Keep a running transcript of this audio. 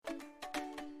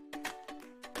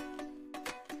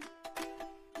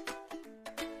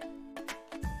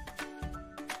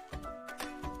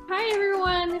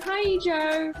Hi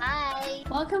Joe. Hi.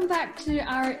 Welcome back to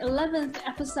our 11th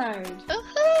episode.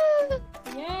 Woohoo!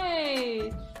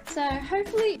 Yay! So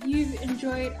hopefully you've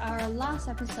enjoyed our last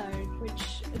episode,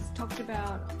 which is talked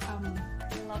about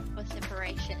Love for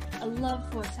separation. a love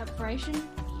for separation.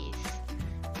 Yes.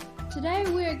 Today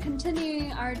we're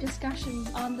continuing our discussion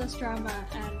on this drama,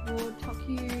 and we'll talk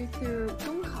you through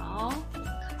中考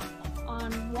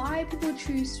on why people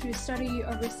choose to study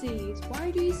overseas.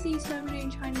 Why do you see so many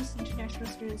Chinese international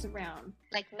students around?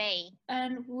 Like me.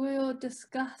 And we'll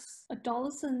discuss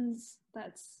adolescence,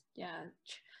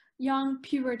 young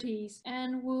puberties,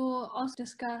 and we'll also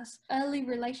discuss early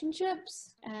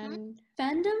relationships and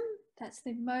fandom. That's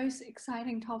the most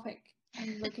exciting topic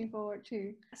I'm looking forward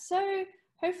to. So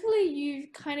hopefully you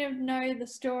kind of know the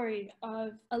story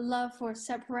of a love for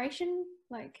separation.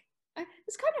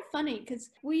 It's kind of funny because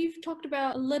we've talked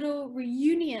about a little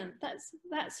reunion.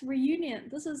 That's reunion.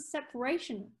 This is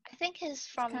separation. I think it's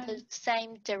from the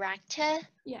same director.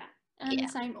 Yeah, and the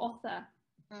same author.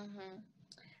 Mm-hmm.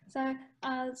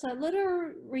 So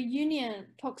Little Reunion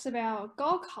talks about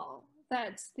高考.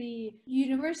 That's the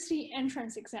university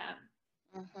entrance exam.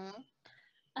 Mm-hmm.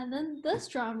 And then this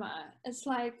drama is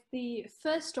like the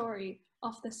first story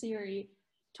of the series.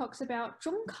 Talks about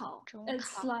中考.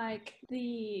 It's like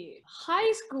the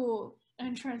high school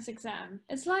entrance exam.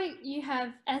 It's like you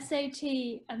have SAT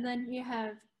and then you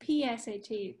have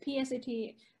PSAT.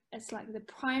 PSAT is like the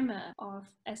primer of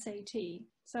SAT.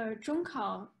 So 中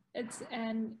考, it's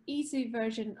an easy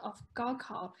version of 高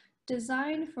考,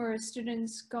 designed for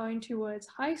students going towards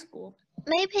high school.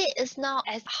 Maybe it's not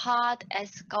as hard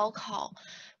as 高考,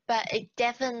 but it's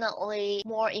definitely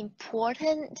more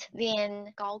important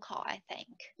than 高考, I think.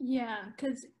 Yeah,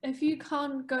 because if you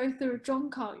can't go through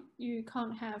中考, you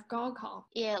can't have 高考.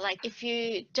 Yeah, like if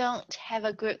you don't have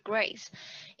a good grades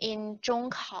in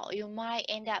中考, you might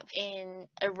end up in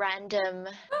a random,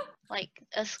 like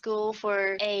a school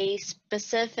for a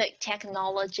specific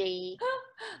technology.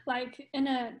 Like in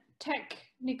a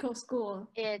technical school.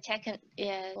 Yeah,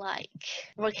 like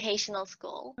vocational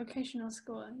school. Vocational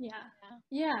school,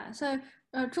 yeah. So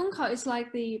中考 is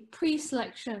like the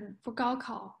pre-selection for 高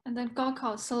考, and then 高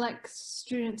考 selects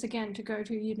students again to go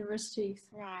to universities.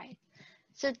 Right.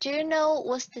 So do you know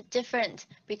what's the difference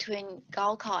between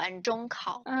高考 and 中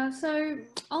考? So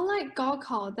unlike 高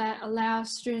考 that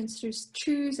allows students to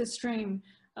choose a stream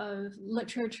of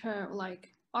literature,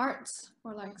 like arts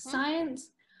or like science,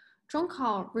 中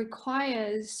考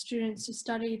requires students to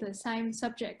study the same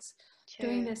subjects,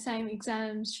 doing the same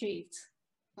exam sheets.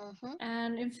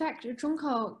 And in fact, 中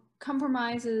考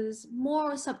compromises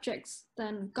more subjects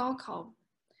than 高考.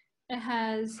 It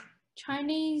has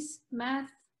Chinese, math,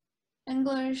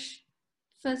 English,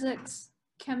 physics,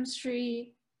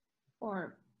 chemistry,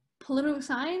 or political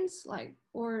science,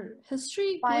 or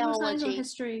history, political science or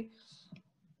history,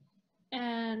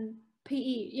 and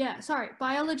PE.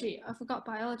 Biology. I forgot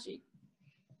biology.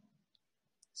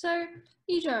 So,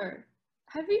 Ijo,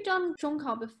 have you done 中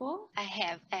考 before? I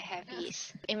have,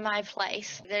 yes. In my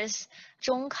place, there's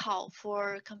中考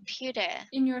for computer.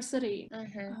 In your city?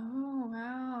 Oh,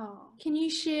 wow. Can you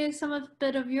share a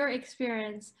bit of your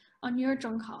experience on your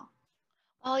中考?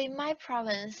 Well, in my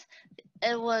province,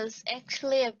 it was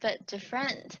actually a bit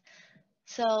different.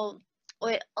 So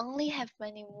we only have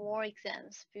many more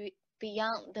exams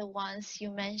beyond the ones you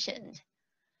mentioned.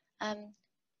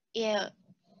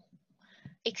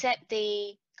 Except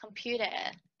the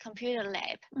computer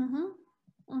lab.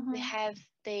 We have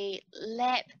the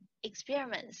lab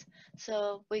experiments.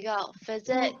 So we got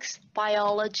physics,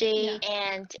 biology,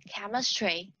 and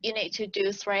chemistry. You need to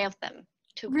do 3 of them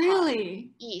to pass.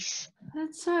 Really? Yes.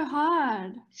 That's so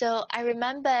hard. So I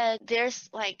remember there's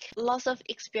like lots of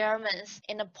experiments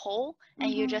in a poll,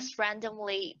 and you just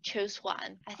randomly choose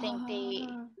one. I think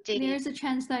there's a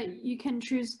chance that you can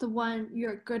choose the one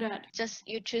you're good at. Just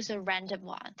you choose a random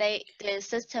one. The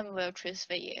system will choose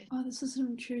for you. Oh, the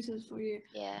system chooses for you.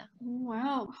 Yeah.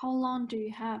 Wow. How long do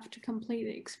you have to complete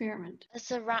the experiment?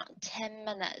 It's around 10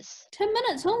 minutes. 10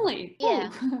 minutes only? Yeah.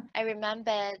 I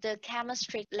remember the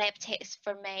chemistry lab test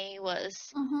for me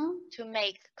was to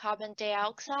make carbon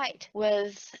dioxide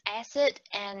with acid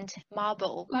and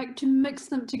marble. Like to mix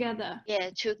them together? Yeah,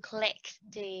 to collect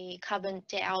the carbon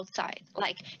dioxide.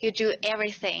 Like you do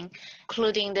everything,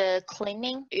 including the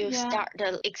cleaning. You start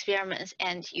the experiments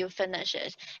and you finish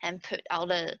it and put all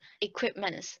the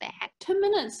equipments back. 10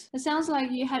 minutes? It sounds like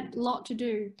you had a lot to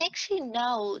do. Actually,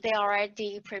 no. They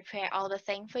already prepare all the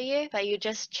things for you, but you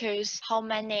just choose how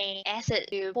many acid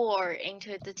you pour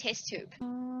into the test tube.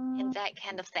 and that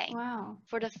kind of thing. Wow.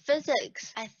 For the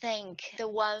physics, I think the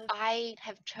one I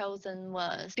have chosen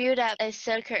was build up a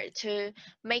circuit to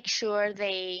make sure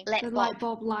the light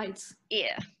bulb lights.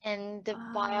 Yeah, and the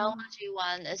biology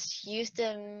one is use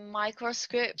the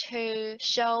microscope to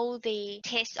show the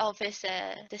taste of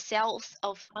the cells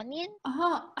of onion.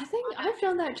 I think I've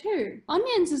done that too.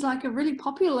 Onions is like a really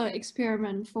popular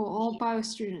experiment for all bio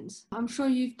students. I'm sure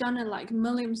you've done it like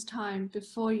millions times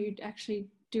before you'd actually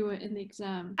do it in the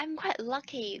exam. I'm quite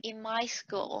lucky in my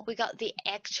school. We got the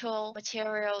actual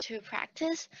material to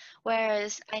practice,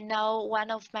 whereas I know one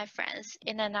of my friends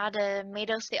in another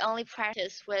middle school, they only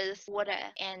practice with water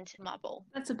and marble.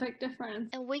 That's a big difference.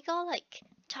 And we got like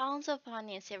tons of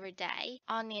onions every day,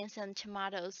 onions and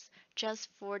tomatoes, just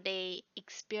for the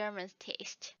experiment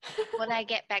taste. When I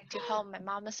get back to home, my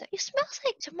mom was like, "It smells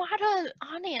like tomato and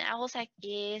onion." I was like,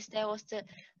 "Yes, that was the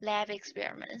lab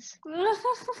experiments."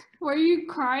 Were you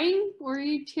crying? Were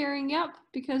you tearing up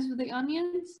because of the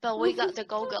onions? But we got the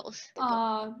goggles.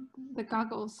 The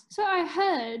goggles. So I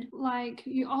heard like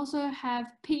you also have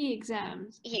PE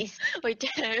exams. Yes, we do.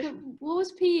 So what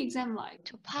was PE exam like?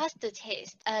 To pass the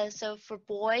test, so for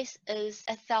boys is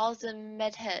 1,000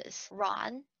 meters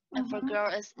run, and for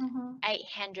girls is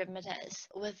 800 meters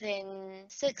within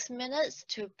 6 minutes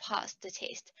to pass the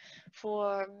test.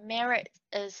 For merit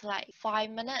is like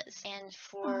 5 minutes, and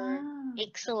for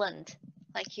excellent,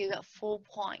 like you got 4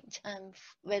 points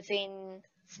within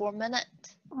 4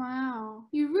 minutes. Wow,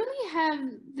 you really have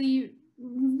the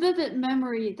vivid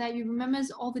memory that you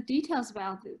remembers all the details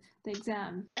about the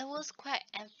exam. It was quite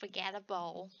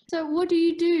unforgettable. So what do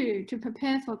you do to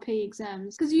prepare for PE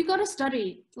exams? Because you got to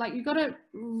study, like you got to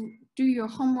do your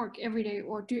homework every day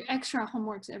or do extra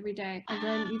homeworks every day, and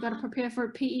then you got to prepare for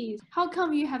PE. How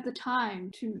come you have the time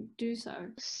to do so?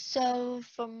 So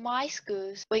for my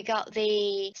schools, we got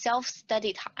the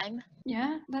self-study time.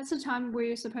 Yeah, that's the time where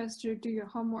you're supposed to do your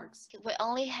homeworks. We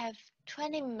only have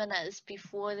 20 minutes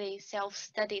before the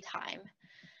self-study time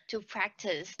to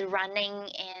practice the running,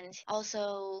 and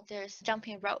also there's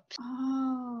jumping ropes.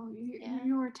 Oh,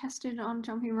 you were tested on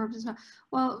jumping ropes as well.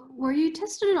 Well, were you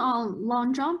tested on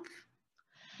long jump?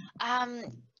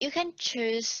 You can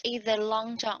choose either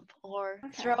long jump or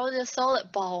throw the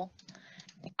solid ball.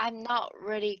 I'm not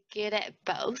really good at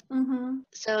both.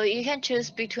 So you can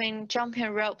choose between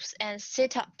jumping ropes and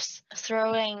sit-ups,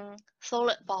 throwing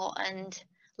solid ball and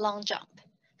long jump.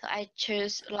 So I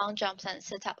choose long jumps and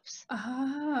sit-ups.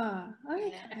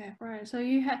 Okay, right. So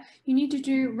you need to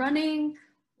do running,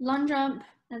 long jump,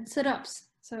 and sit-ups.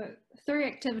 So 3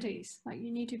 activities. Like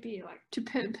you need to be like to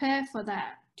prepare for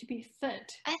that, to be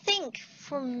fit. I think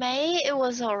for me it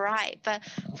was alright, but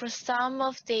for some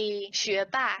of the 学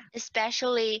霸,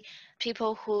 especially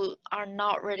people who are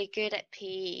not really good at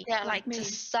PE, they like to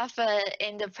suffer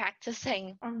in the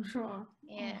practicing. I'm sure.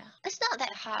 Yeah. It's not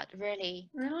that hard, really.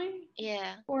 Really?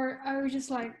 Yeah. Or I would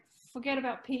just like forget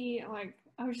about PE, like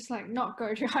I would just like not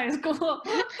go to high school.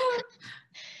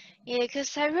 Yeah,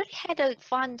 because I really had a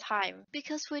fun time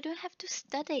because we don't have to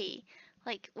study.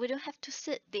 Like, we don't have to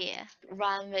sit there,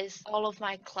 run with all of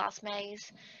my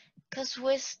classmates. Because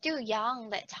we're still young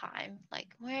that time. Like,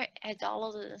 we're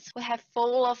adolescents. We have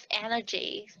full of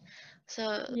energy.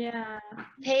 So,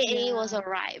 PE was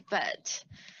alright, but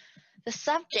the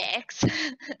subjects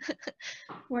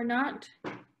were not.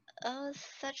 Oh,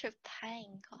 such a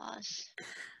pain, gosh.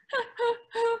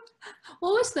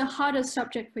 What was the hardest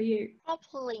subject for you?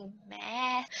 Probably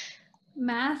math.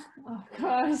 Math? Of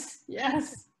course,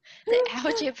 yes. The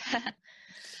algebra.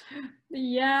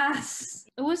 Yes.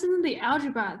 It wasn't the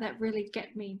algebra that really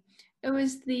get me. It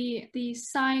was the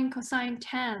sine, cosine,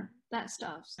 tan, that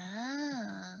stuff.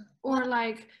 Or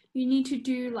like you need to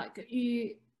do like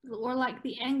or like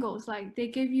the angles, like they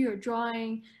give you a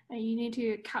drawing and you need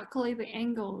to calculate the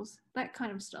angles, that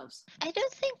kind of stuff. I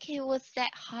don't think it was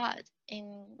that hard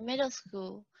in middle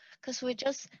school because we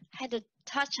just had to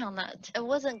touch on it. It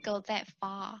wasn't go that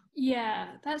far. Yeah,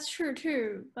 that's true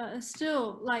too. But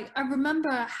still, like I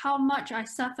remember how much I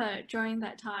suffered during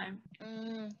that time.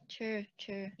 True.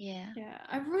 Yeah. Yeah,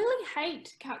 I really hate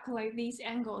to calculate these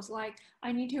angles. Like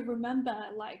I need to remember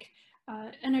like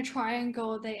in a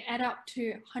triangle, they add up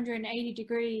to 180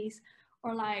 degrees,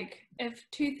 or like if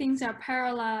 2 things are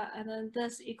parallel and then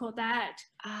this equal that.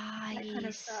 That kind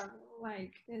of stuff.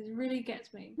 Like it really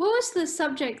gets me. What was the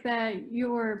subject that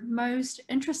you were most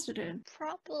interested in?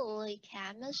 Probably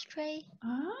chemistry.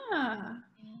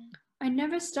 I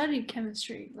never studied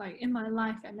chemistry. Like in my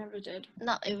life, I never did.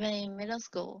 Not even in middle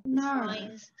school. No.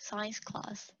 Science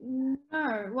class.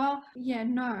 No. Well, yeah,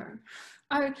 no.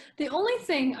 The only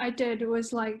thing I did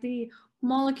was like the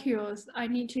molecules, I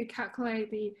need to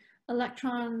calculate the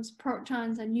electrons,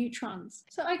 protons, and neutrons.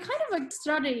 So I kind of like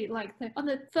study like on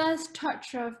the first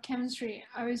touch of chemistry,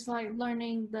 I was like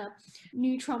learning the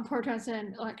neutron, protons,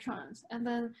 and electrons, and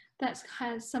then that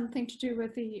has something to do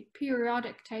with the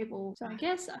periodic table. So I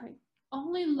guess I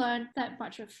only learned that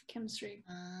much of chemistry.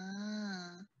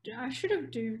 I should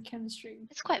have do chemistry.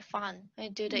 It's quite fun when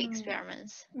you do the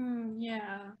experiments.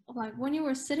 Yeah. Like when you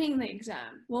were sitting the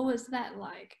exam, what was that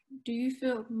like? Do you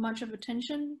feel much of a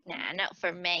tension? Nah, not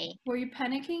for me. Were you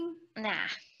panicking? Nah.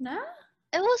 No?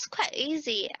 It was quite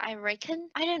easy, I reckon.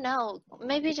 I don't know.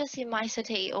 Maybe just in my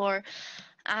city or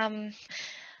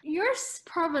your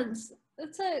province,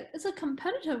 it's a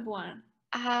competitive one.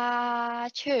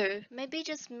 True. Maybe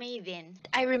just me then.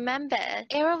 I remember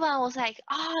everyone was like,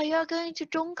 oh, you're going to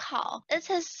中考. This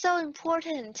is so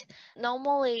important.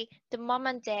 Normally, the mom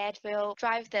and dad will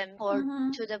drive them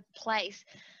to the place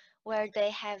where they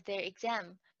have their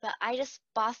exam. But I just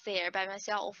bussed there by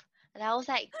myself. And I was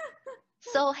like,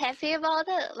 so happy about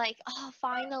it. Like, oh,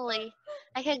 finally,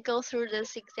 I can go through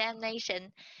this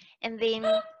examination. And then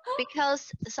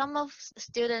because some of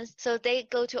students, so they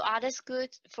go to other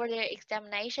schools for their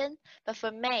examination. But for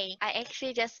me, I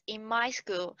actually just in my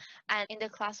school and in the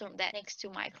classroom that next to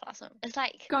my classroom. It's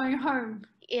like going home.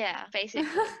 Yeah, basically.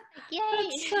 Yay!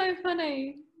 That's so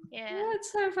funny. Yeah.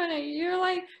 That's so funny.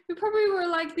 You probably were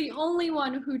like the only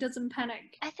one who doesn't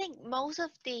panic. I think most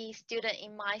of the students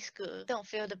in my school don't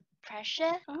feel the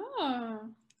pressure. Oh.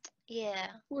 Yeah.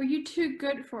 Were you too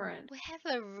good for it? We have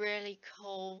a really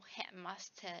cool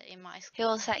headmaster in my school. He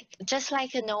was like, just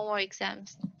like a normal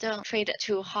exams, don't treat it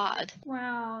too hard.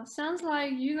 Wow, sounds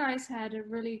like you guys had a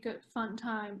really good fun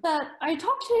time. But I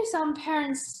talked to some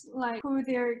parents like who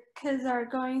their kids are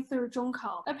going through 中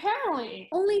考. Apparently,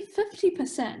 only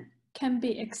 50% can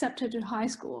be accepted to high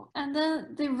school. And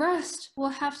then the rest will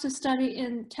have to study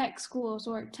in tech schools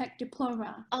or tech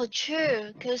diploma. Oh,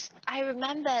 true. Because I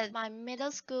remember my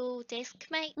middle school desk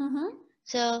mate.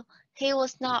 So he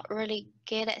was not really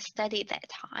good at study that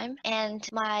time. And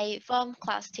my form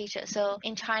class teacher, so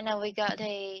in China, we got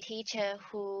a teacher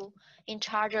who in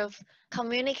charge of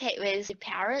communicate with the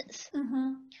parents.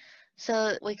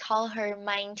 So we call her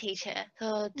main teacher.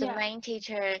 So the main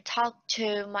teacher talked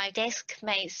to my desk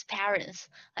mate's parents,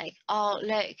 like, oh,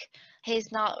 look,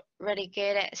 he's not really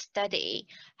good at study.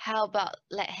 How about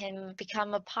let him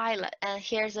become a pilot? And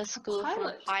here's a school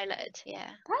for pilot. Yeah.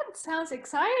 That sounds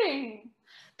exciting.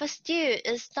 But still,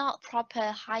 it's not proper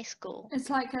high school.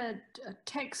 It's like a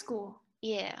tech school.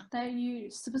 Yeah. That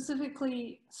you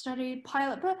specifically studied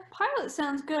pilot, but pilot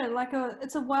sounds good. Like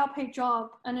it's a well-paid job,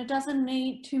 and it doesn't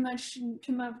need too much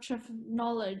of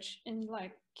knowledge in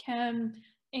like chem,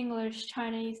 English,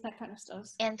 Chinese, that kind of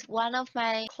stuff. And one of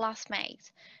my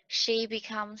classmates, she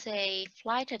becomes a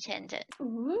flight attendant.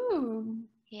 Ooh.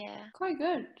 Yeah. Quite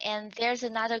good. And there's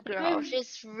another girl.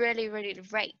 She's really, really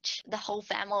rich. The whole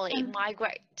family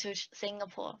migrate to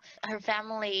Singapore. Her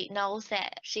family knows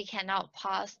that she cannot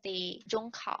pass the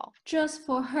中考. Just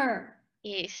for her.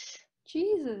 Yes.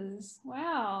 Jesus,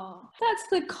 wow. That's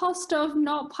the cost of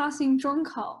not passing 中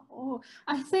考. Oh,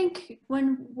 I think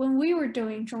when we were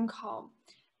doing 中考,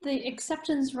 the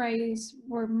acceptance rates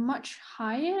were much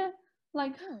higher.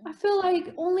 Like, I feel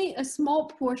like only a small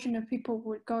portion of people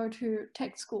would go to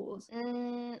tech schools.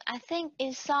 I think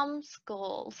in some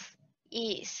schools,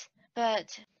 yes.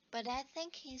 But I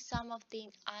think in some of the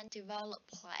undeveloped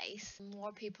places,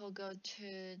 more people go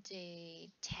to the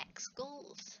tech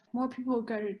schools. More people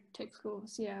go to tech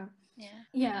schools, yeah. Yeah.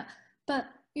 Yeah, but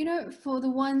for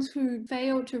the ones who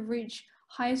fail to reach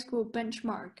high school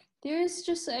benchmark, there is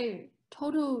just a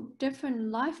total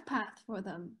different life path for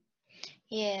them.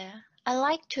 Yeah. I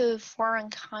like to foreign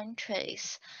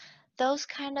countries. Those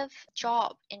kind of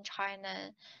job in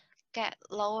China get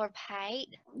lower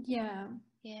paid. Yeah.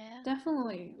 Yeah.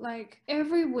 Definitely. Like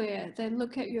everywhere they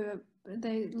look at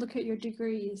your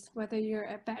degrees, whether you're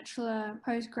a bachelor,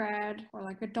 postgrad, or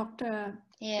like a doctor.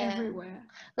 Yeah. Everywhere.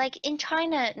 Like in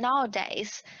China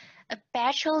nowadays, a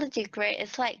bachelor degree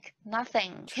is like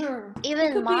nothing. True.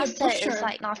 Even master is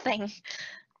like nothing.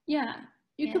 Yeah.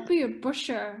 You could be a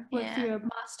busher with your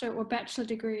master or bachelor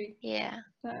degree. Yeah.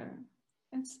 So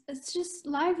it's just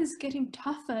life is getting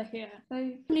tougher here.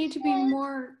 They need to be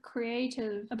more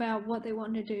creative about what they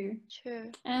want to do.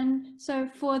 True. And so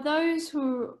for those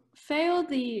who fail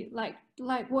the like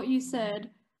what you said,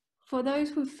 for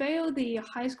those who fail the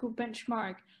high school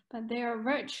benchmark, but they are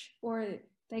rich or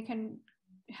they can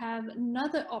have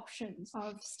another options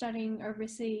of studying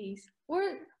overseas, or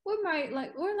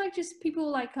just people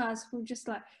like us who just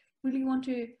like really want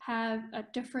to have a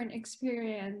different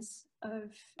experience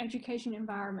of education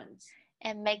environments.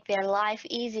 and make their life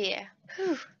easier.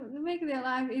 Whew. Make their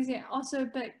life easier. Also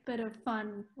a bit of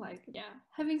fun, like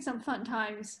having some fun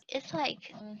times. It's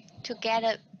like to get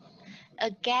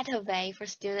a getaway for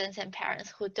students and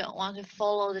parents who don't want to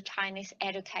follow the Chinese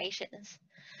educations.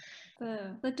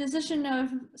 The decision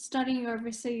of studying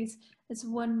overseas is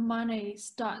when money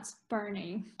starts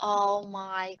burning. Oh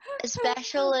my,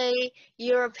 especially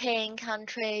European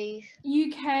countries.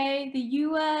 UK, the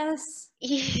US.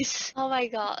 Yes. Oh my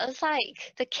god, it's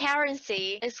like the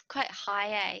currency is quite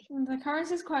high. The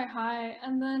currency is quite high,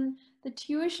 and then the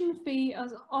tuition fee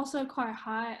is also quite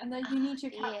high, and then you need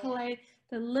to calculate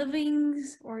the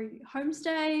livings or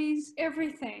homestays,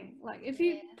 everything. Like if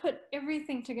you put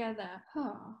everything together,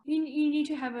 you need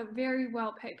to have a very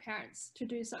well-paid parents to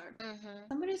do so.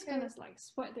 Somebody's gonna like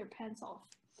sweat their pants off.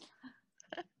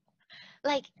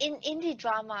 Like in indie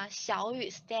drama, Xiao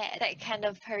Yu's dad, that kind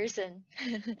of person.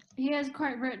 He is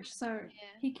quite rich, so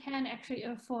he can actually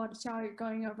afford Xiao Yu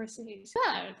going overseas.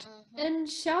 But in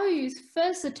Xiao Yu's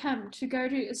first attempt to go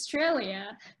to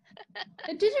Australia,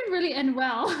 it didn't really end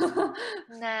well.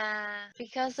 Nah,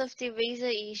 because of the visa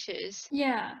issues.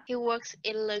 Yeah. He works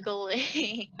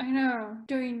illegally. I know,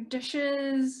 doing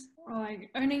dishes or like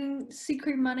earning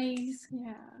secret monies.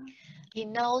 Yeah. He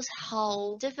knows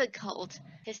how difficult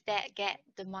his dad get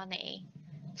the money,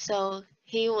 so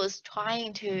he was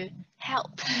trying to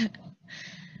help.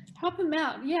 Help him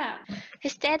out, yeah.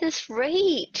 His dad is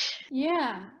rich.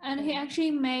 Yeah, and he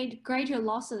actually made greater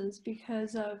losses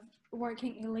because of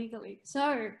working illegally.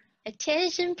 So,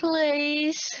 attention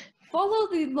please. Follow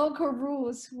the local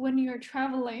rules when you're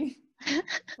traveling.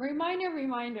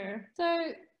 Reminder.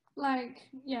 So, like,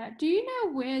 do you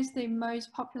know where's the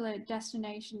most popular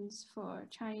destinations for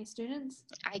Chinese students?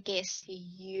 I guess the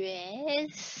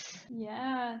US.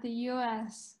 Yeah, the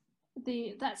US.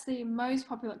 That's the most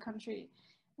popular country.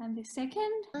 And the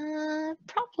second?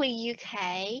 Probably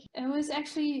UK. It was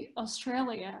actually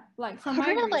Australia. Like, from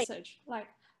my research. Like,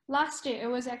 last year, it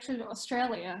was actually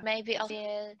Australia. Maybe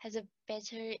Australia has a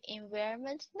better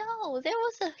environment? No, there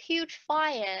was a huge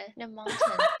fire in the mountain.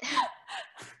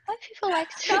 Why people like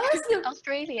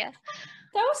Australia?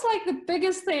 That was like the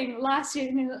biggest thing last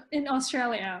year in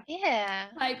Australia. Yeah.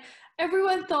 Like,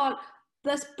 everyone thought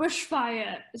this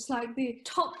bushfire is like the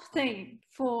top thing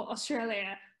for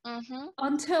Australia.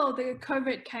 Until the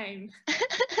COVID came.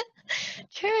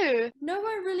 True. No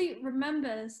one really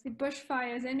remembers the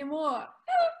bushfires anymore.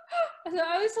 So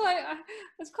I was like,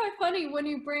 it's quite funny when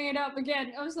you bring it up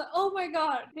again. I was like, oh my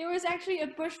god, there was actually a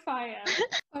bushfire.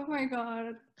 Oh my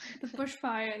god, the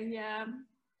bushfire, yeah.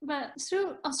 But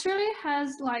still, Australia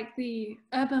has like the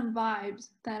urban vibes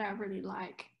that I really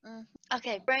like.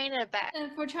 Okay, bring it back.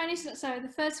 And for Chinese, so the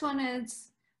first one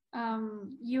is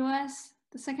US.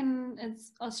 The second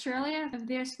is Australia. If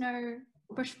there's no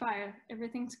bushfire,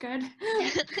 everything's good.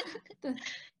 The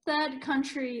third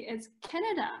country is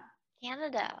Canada.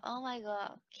 Canada, oh my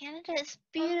god. Canada is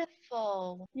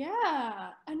beautiful.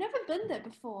 Yeah, I've never been there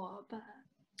before, but...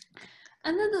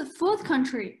 And then the fourth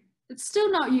country, it's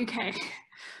still not UK.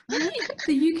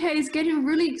 The UK is getting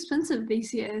really expensive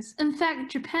these years. In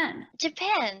fact, Japan.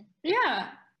 Japan? Yeah.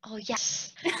 Oh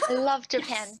yes, I love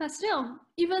Japan. Yes. But still,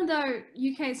 even though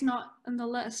UK is not on the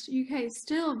list, UK is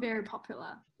still very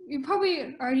popular. You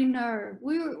probably already know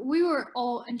we were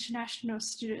all international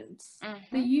students.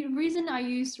 The reason I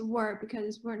used were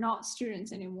because we're not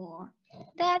students anymore.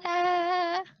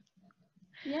 Ta-da!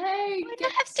 Yay! We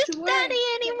don't have to study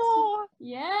anymore.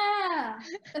 Yeah,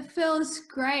 it feels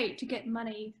great to get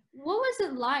money. What was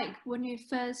it like when you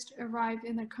first arrived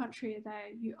in a country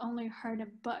that you only heard in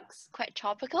books? Quite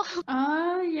tropical.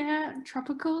 Oh yeah,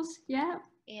 tropicals. Yeah.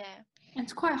 Yeah. And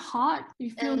it's quite hot.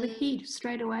 You feel the heat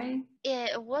straight away. Yeah,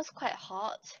 it was quite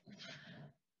hot,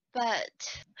 but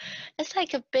it's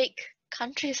like a big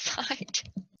countryside.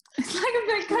 It's like a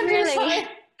big countryside. Really?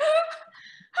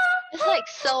 It's like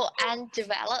so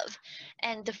undeveloped.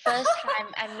 And the first time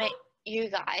I met you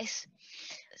guys,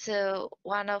 so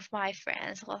one of my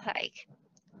friends was like,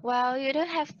 well, you don't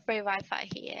have free Wi-Fi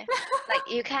here. Like,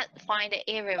 you can't find it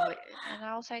everywhere. And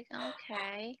I was like,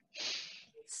 okay.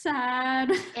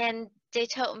 Sad. And they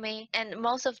told me, and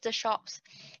most of the shops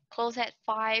close at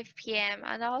 5 p.m.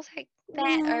 And I was like,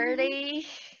 that early?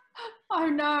 I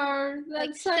know.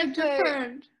 That's like so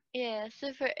different. Yeah,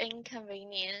 super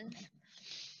inconvenient.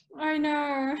 I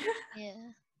know.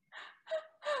 Yeah.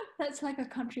 That's like a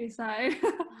countryside.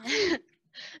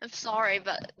 I'm sorry,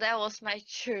 but that was my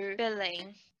true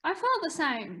feeling. I felt the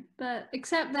same, but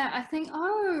except that I think,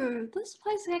 oh, this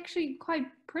place is actually quite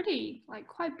pretty, like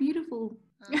quite beautiful.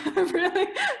 Really?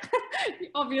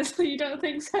 Obviously, you don't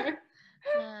think so.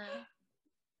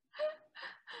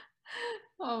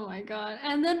 Oh my god.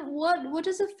 And then what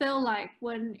does it feel like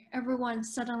when everyone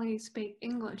suddenly speak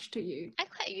English to you? I'm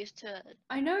quite used to it.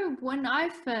 I know when I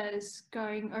first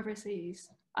going overseas,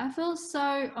 I feel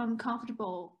so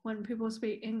uncomfortable when people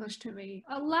speak English to me.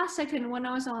 Last second when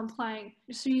I was on plane,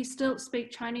 she still speak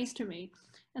Chinese to me.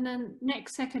 And then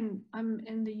next second I'm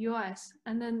in the US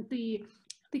and then the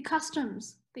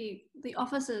customs, the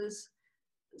officers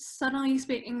suddenly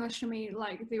speak English to me,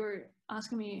 like they were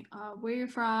asking me, where you're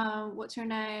from, what's your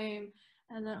name,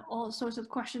 and then all sorts of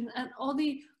questions, and all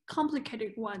the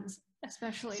complicated ones,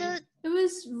 especially. So, it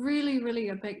was really, really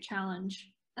a big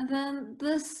challenge. And then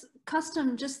this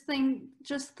custom just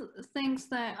thinks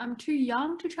that I'm too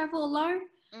young to travel alone.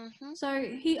 So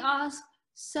he asked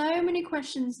so many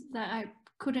questions that I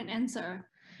couldn't answer.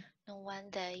 no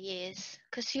wonder, yes.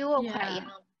 Because you were quite young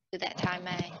at that time,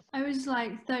 eh? I was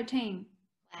like 13.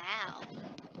 Wow.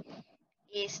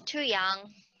 Yes, too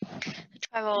young to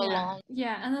travel alone.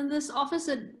 Yeah, and then this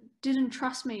officer didn't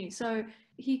trust me, so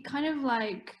he kind of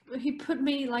like he put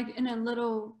me like in a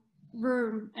little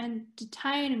room and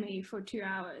detained me for 2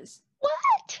 hours.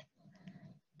 What?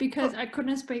 Because I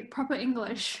couldn't speak proper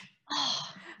English.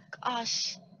 Oh,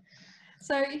 gosh.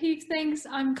 So he thinks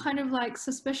I'm kind of like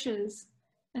suspicious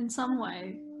in some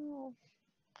way.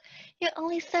 You're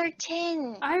only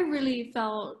 13. I really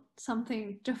felt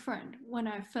something different when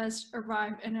I first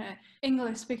arrived in an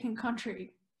English-speaking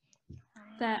country,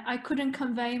 that I couldn't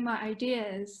convey my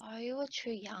ideas. Oh, you were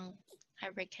too young, I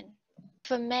reckon.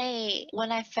 For me,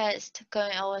 when I first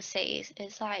going overseas,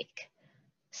 it's like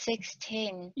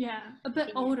 16. Yeah, a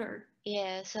bit older.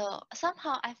 Yeah, so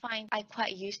somehow I find I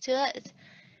quite used to it.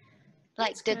 Like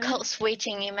That's the good. code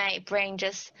switching in my brain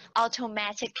just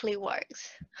automatically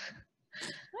works.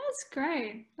 That's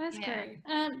great. That's great.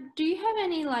 And do you have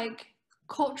any like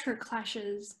culture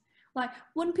clashes? Like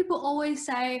when people always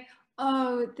say,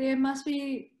 "Oh, there must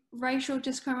be racial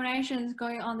discriminations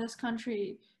going on in this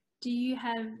country." Do you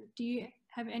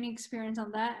have any experience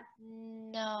on that?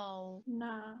 No.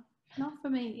 No, not for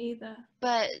me either.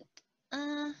 But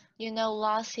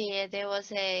last year there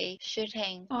was a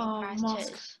shooting in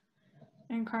Christchurch.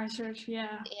 In Christchurch,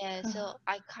 yeah. Yeah, so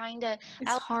I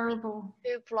It's horrible.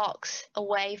 2 blocks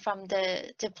away from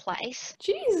the place.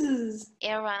 Jesus.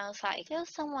 Everyone was like, there's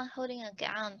someone holding a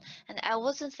gun, and I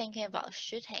wasn't thinking about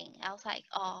shooting. I was like,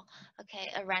 oh,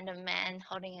 okay, a random man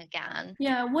holding a gun.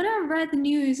 Yeah, when I read the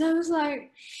news, I was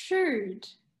like,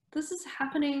 shoot, this is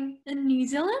happening in New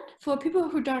Zealand? For people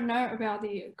who don't know about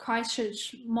the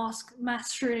Christchurch mosque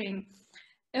mass shooting,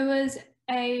 it was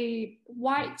a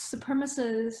white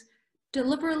supremacist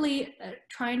deliberately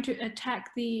trying to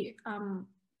attack the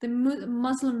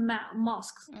Muslim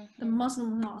mosques, the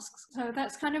Muslim mosques. So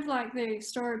that's kind of like the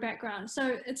story background.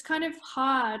 So it's kind of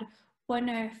hard when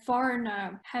a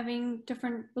foreigner having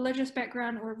different religious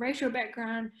background or racial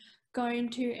background going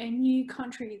to a new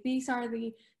country. These are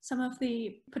some of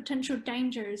the potential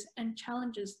dangers and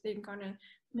challenges they're going to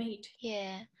meet.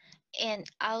 Yeah, and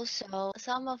also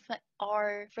some of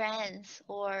our friends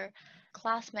or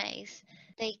classmates,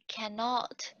 they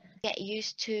cannot get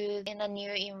used to in a new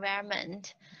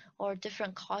environment or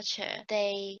different culture.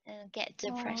 They get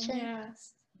depression. Oh,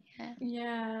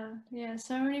 yes. Yeah.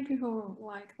 So many people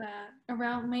like that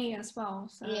around me as well.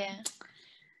 So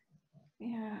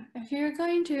yeah, if you're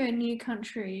going to a new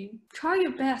country, try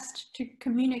your best to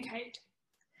communicate.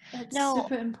 It's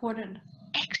super important.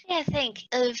 Actually, I think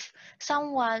if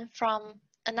someone from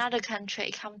another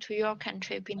country come to your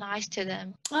country, be nice to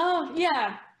them. Oh,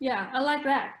 yeah. I like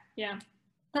that. Yeah,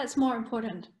 that's more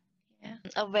important. Yeah,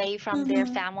 away from their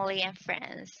family and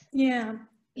friends. Yeah,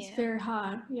 it's very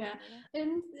hard. Yeah.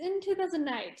 In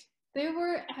 2008, there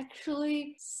were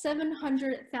actually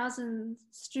 700,000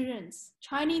 students,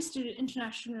 Chinese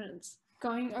international students,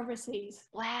 going overseas.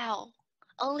 Wow,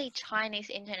 only Chinese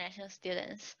international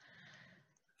students.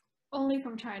 Only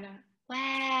from China.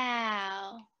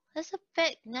 Wow, that's a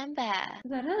big number.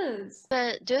 That is.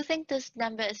 But do you think this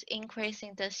number is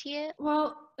increasing this year?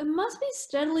 Well, it must be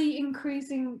steadily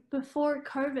increasing before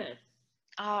COVID.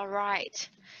 All right.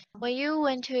 When you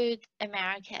went to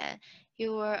America,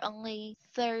 you were only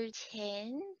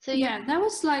 13. So yeah, that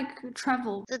was like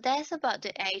travel. So that's about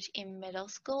the age in middle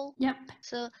school. Yep.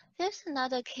 So there's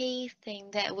another key thing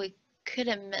that we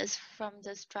couldn't miss from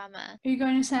this drama. Are you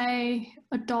going to say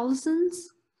adolescence?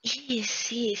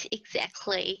 Yes,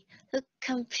 exactly. So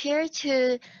compared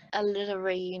to A Little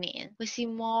Reunion, we see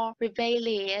more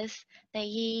rebellious,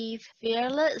 naive,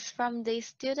 fearless from these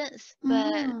students.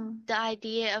 But the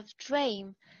idea of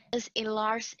dream is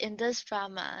enlarged in this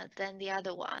drama than the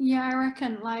other one. Yeah, I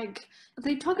reckon like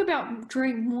they talk about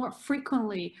dream more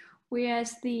frequently,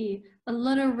 whereas the a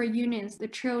little reunions, the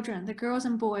children, the girls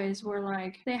and boys were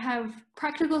like, they have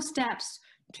practical steps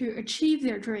to achieve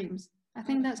their dreams. I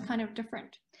think that's kind of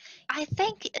different. I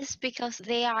think it's because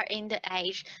they are in the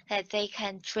age that they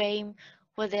can dream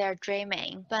what they are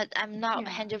dreaming, but I'm not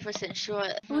 100% sure.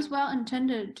 It was well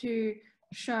intended to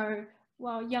show,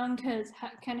 well, young kids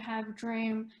can have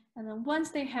dream, and then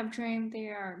once they have dream, they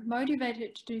are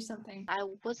motivated to do something. I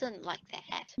wasn't like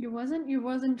that. You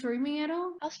wasn't dreaming at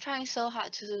all? I was trying so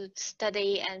hard to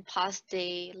study and pass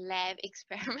the lab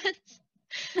experiments.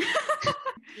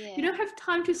 Yeah. You don't have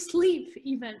time to sleep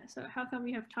even, so how come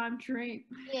you have time to dream?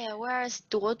 Yeah, whereas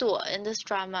Duo in this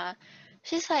drama,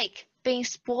 she's like being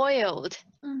spoiled.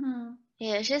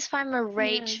 Yeah, she's from a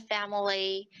rich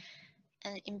family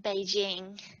and in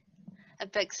Beijing, a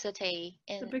big city.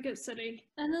 The biggest city.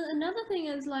 And then another thing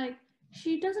is like,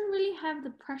 she doesn't really have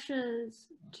the pressure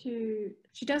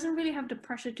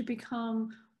to become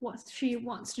what she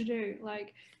wants to do.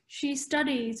 Like, she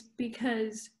studies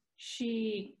because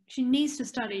she needs to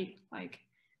study, like,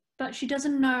 but she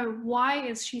doesn't know why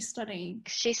is she studying.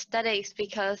 She studies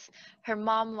because her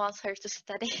mom wants her to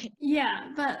study.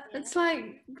 Yeah, but it's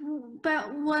like,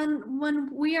 but when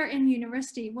we were in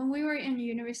university,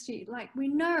 like, we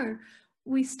know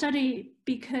we study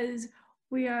because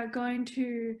we are going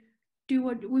to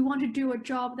we want to do a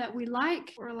job that we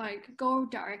like, or like goal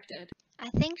directed. I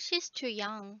think she's too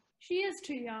young. She is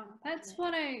too young. That's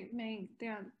what I mean.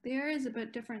 There is a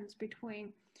bit difference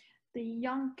between the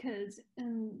young kids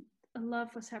in A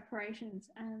Love for Separations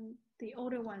and the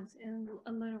older ones in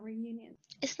A Little Reunion.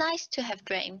 It's nice to have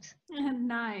dreams.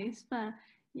 Nice, but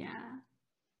yeah.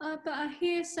 But I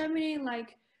hear so many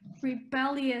like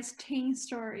rebellious teen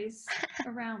stories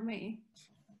around me.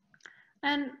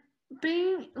 And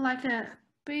being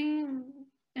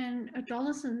in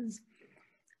adolescence,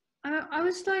 I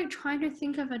was like trying to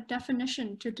think of a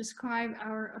definition to describe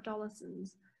our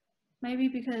adolescence. Maybe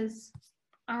because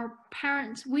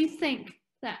we think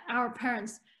that our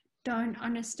parents don't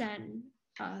understand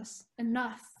us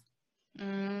enough.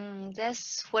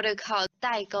 That's what I call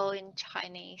代沟 in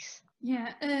Chinese.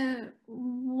 Yeah.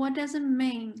 What does it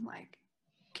mean? Like,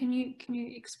 can you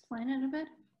explain it a bit?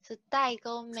 So 代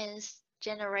沟 means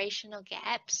generational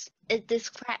gaps. It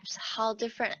describes how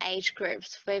different age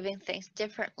groups viewing things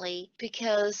differently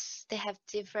because they have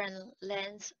different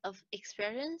lengths of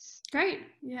experience. Great.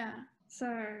 Yeah. So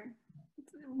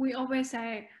we always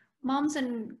say moms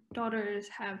and daughters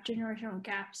have generational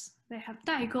gaps. They have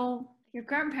代沟. Your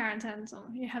grandparents and so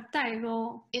you have 代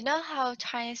沟. You know how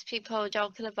Chinese people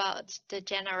joke about the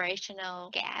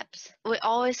generational gaps? We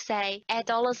always say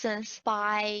adolescents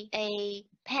buy a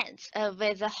pants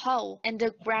with a hole and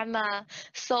the grandma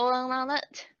sewing on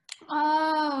it.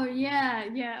 Oh yeah.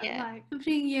 Like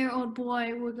 15-year-old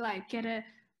boy would like get a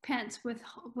pants with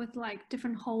like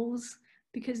different holes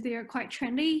because they are quite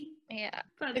trendy. Yeah,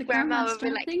 but the grandma would be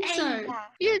like, think so.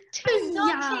 You're too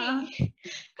naughty.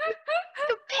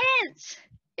 Your pants.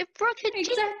 You broke your teeth.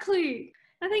 Exactly.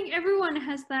 I think everyone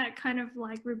has that kind of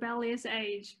like rebellious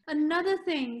age. Another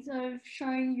thing of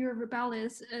showing you're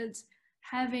rebellious is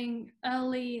having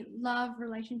early love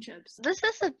relationships. This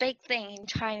is a big thing in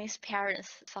Chinese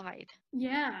parents' side.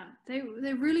 Yeah, they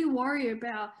really worry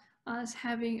about us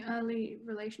having early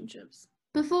relationships.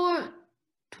 Before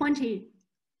 20,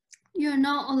 you're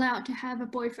not allowed to have a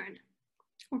boyfriend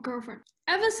or girlfriend.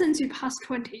 Ever since you pass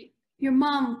 20, your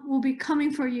mom will be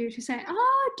coming for you to say,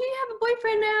 oh, do you have a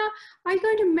boyfriend now? Are you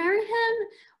going to marry him?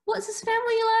 What's his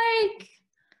family like?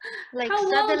 Like, how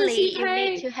suddenly you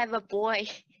need to have a boy.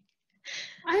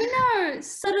 I know,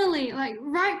 suddenly, like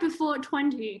right before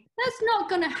 20. That's not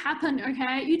gonna happen,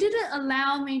 okay? You didn't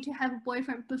allow me to have a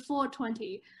boyfriend before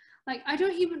 20. Like, I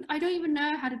don't even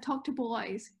know how to talk to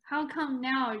boys. How come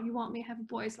now you want me to have a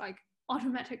boys like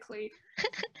automatically?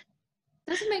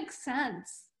 Doesn't make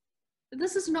sense.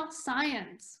 This is not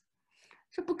science.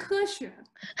 这不科学.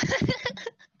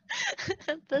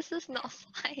 This is not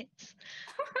science.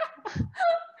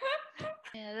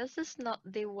 Yeah, this is not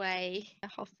the way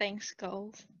how things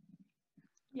go.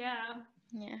 Yeah,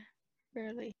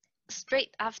 really.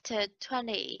 Straight after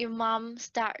 20, your mom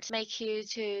starts make you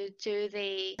to do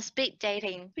the speed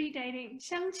dating.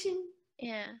 相亲.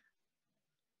 Yeah.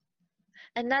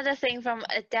 Another thing from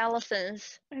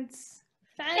adolescence. It's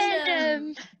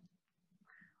fandom.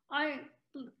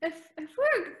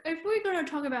 If we're gonna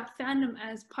talk about fandom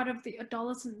as part of the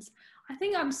adolescence, I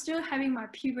think I'm still having my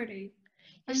puberty.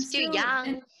 You're still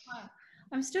young.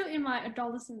 I'm still in my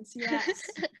adolescence, yes.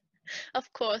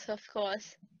 Of course.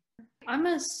 I'm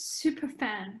a super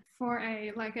fan for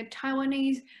a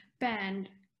Taiwanese band,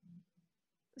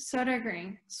 Soda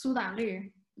Green, 苏打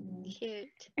绿.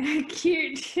 Cute.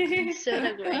 Cute. So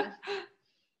agree.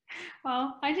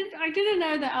 Well, I didn't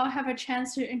know that I'll have a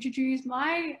chance to introduce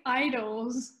my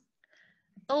idols.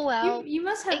 Oh well, you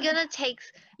must have. It's gonna take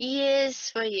years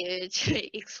for you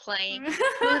to explain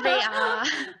who they are.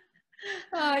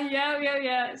 Oh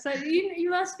yeah. So you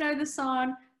must know the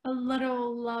song "A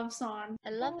Little Love Song." I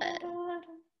love it.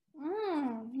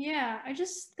 Yeah, I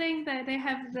just think that they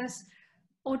have this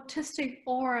autistic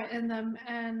aura in them,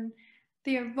 and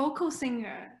their vocal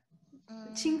singer,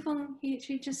 Qingfeng,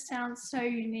 she just sounds so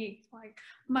unique. Like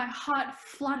my heart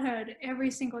fluttered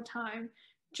every single time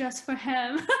just for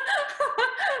him.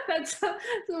 That's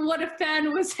what a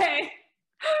fan would say.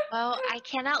 Well, I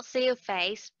cannot see your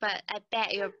face, but I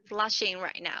bet you're blushing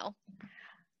right now.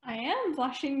 I am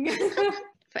blushing.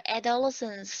 For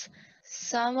adolescents,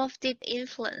 some of the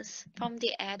influence from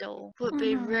the idol would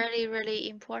be really, really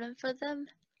important for them.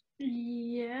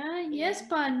 Yeah, yes,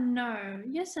 but no.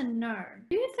 Yes and no.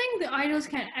 Do you think the idols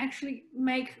can actually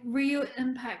make real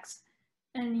impacts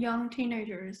in young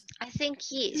teenagers? I think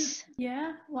yes.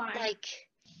 Yeah? Why?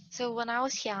 So when I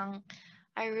was young,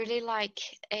 I really like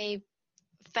a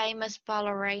famous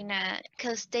ballerina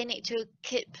because they need to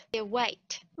keep their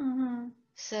weight.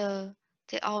 So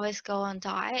they always go on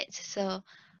diet. So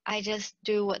I just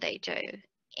do what they do.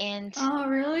 And oh,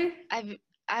 really?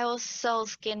 I was so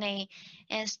skinny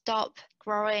and stopped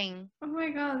growing. Oh my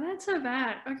god, that's so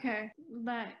bad. Okay,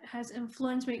 that has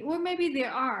influenced me. Or maybe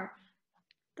there are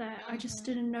that I just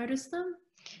didn't notice them.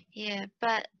 Yeah,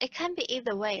 but it can be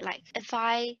either way. Like if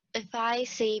I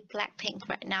see Blackpink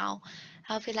right now,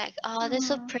 I'll be like, oh, they're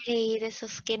so pretty, they're so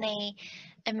skinny.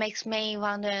 It makes me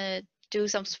want to do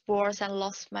some sports and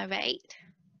lost my weight.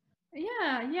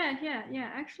 Yeah.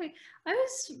 Actually, I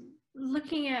was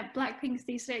looking at Blackpink's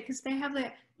these days because they have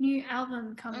their new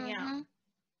album coming out.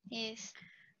 Yes.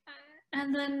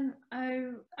 And then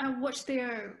I watched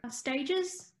their stage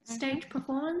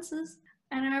performances,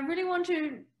 and I really want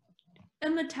to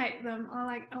imitate them.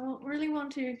 I really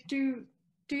want to do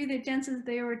the dances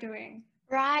they were doing.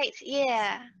 Right.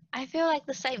 Yeah. I feel like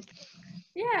the same.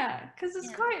 Yeah, because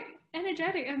it's quite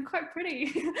energetic and quite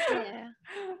pretty. Yeah.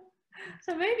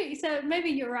 So maybe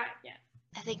you're right. Yeah.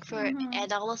 I think for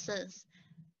adolescents,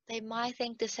 they might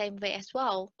think the same way as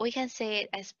well. We can say it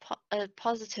as a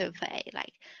positive way,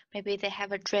 like maybe they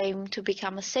have a dream to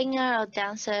become a singer or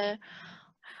dancer.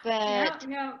 But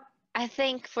yeah. I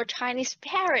think for Chinese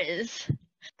parents,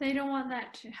 they don't want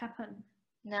that to happen.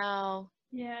 No.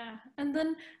 Yeah, and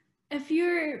then if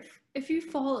you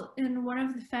fall in one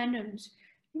of the fandoms,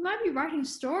 you might be writing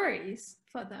stories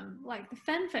for them, like the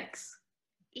fanfics.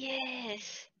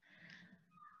 Yes.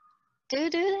 Do you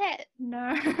do that?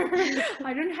 No,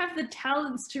 I don't have the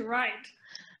talents to write.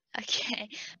 Okay.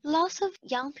 Lots of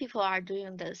young people are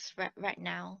doing this right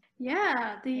now.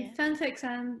 Yeah, the fanfics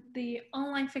and the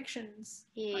online fictions.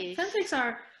 Yes. I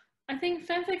think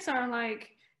fanfics are like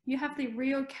you have the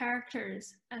real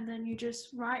characters and then you just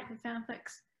write the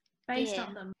fanfics based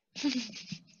on them.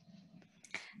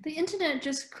 The internet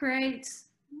just creates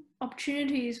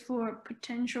opportunities for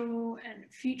potential and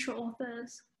future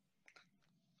authors.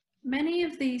 Many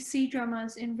of the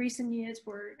C-dramas in recent years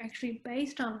were actually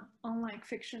based on online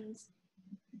fictions.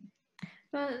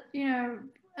 But,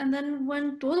 and then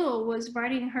when Dodo was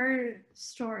writing her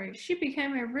story, she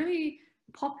became a really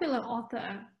popular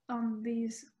author on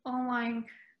these online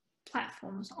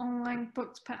platforms, online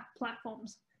books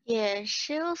platforms. Yeah,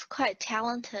 she was quite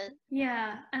talented.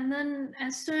 Yeah, and then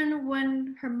as soon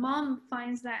when her mom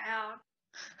finds that out,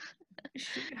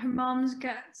 her mom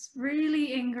gets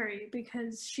really angry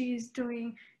because she's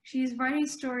writing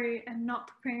story and not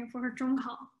preparing for her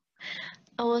Zhonghao.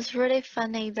 It was really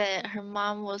funny that her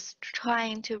mom was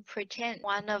trying to pretend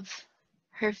one of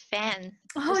her fans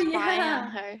to spy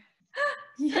on her.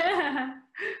 Yeah,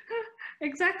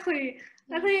 exactly.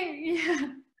 I think,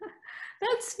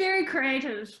 that's very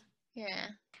creative. Yeah.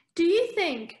 Do you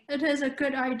think it is a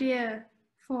good idea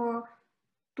for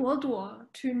Duo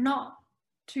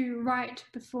to write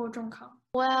before Zhongkao?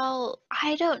 Well,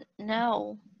 I don't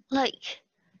know. Like,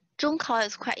 Zhongkao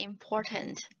is quite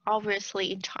important,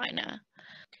 obviously, in China.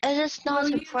 It is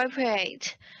not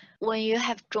appropriate when you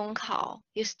have Zhongkao,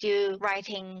 you're still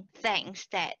writing things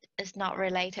that is not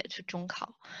related to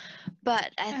Zhongkao.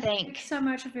 But I think so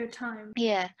much of your time.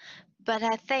 Yeah, but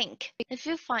I think if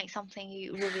you find something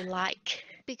you really like,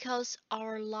 because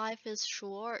our life is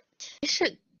short, you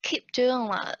should keep doing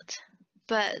that.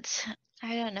 But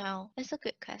I don't know. It's a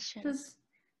good question. Just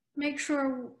make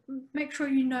sure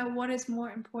you know what is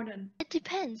more important. It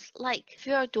depends. Like if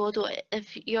you're Duo,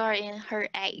 if you're in her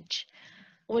age,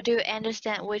 Would you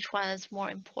understand which one is more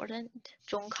important?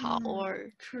 中考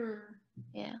or true.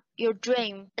 Yeah, your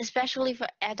dream, especially for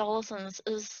adolescents,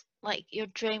 is like your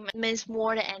dream means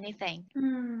more than anything.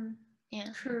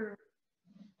 Yeah. True.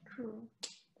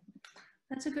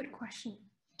 That's a good question.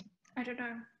 I don't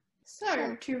know.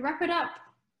 So to wrap it up,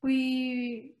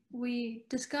 we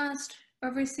discussed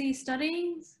overseas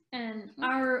studies and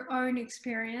our own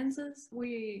experiences.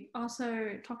 We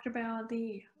also talked about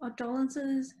the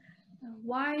adolescents,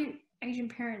 why Asian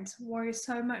parents worry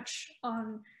so much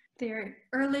on their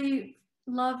early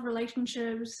love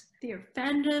relationships, their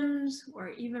fandoms,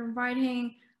 or even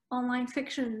writing online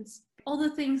fictions. All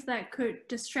the things that could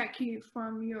distract you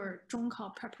from your 中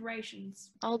考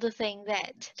preparations. All the things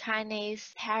that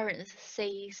Chinese parents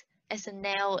sees as a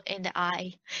nail in the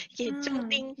eye.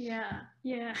 Yeah.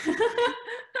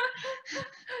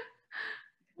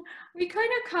 We kind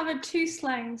of covered 2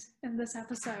 slangs in this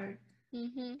episode.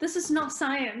 This is not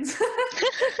science.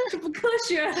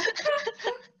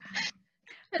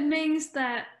 It means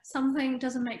that something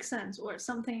doesn't make sense or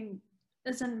something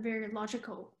isn't very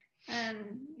logical.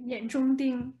 And 眼中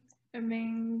钉, it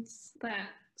means that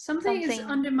something is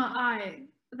under my eye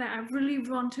that I really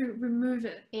want to remove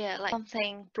it. Yeah, like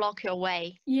something block your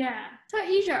way. Yeah. So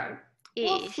Ijo,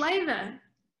 what flavor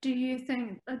do you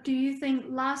think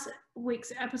last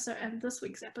week's episode and this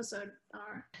week's episode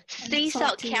are? Sea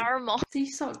salt caramel. Sea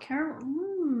salt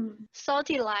caramel.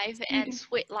 Salty life and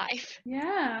sweet life.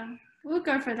 Yeah, we'll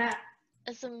go for that.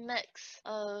 It's a mix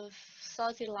of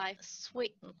salty life,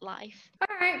 sweet life.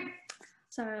 All right.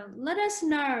 So let us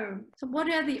know. So what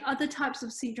are the other types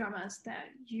of C-dramas that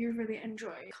you really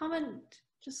enjoy? Comment.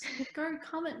 Just go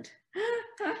comment.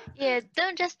 Yeah,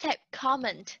 don't just type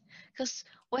comment, because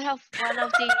we have one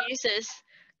of the users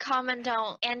comment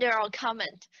on under our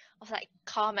comment. I was like,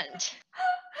 comment.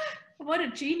 What a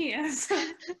genius.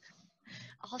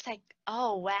 I was like,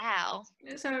 oh wow.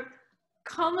 So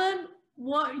comment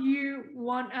what you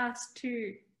want us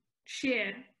to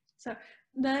share. So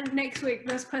then next week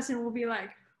this person will be like,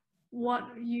 what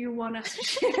you want us to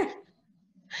share.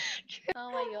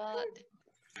 Oh my god.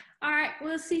 All right,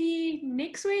 we'll see you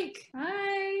next week.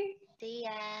 Bye. See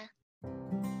ya.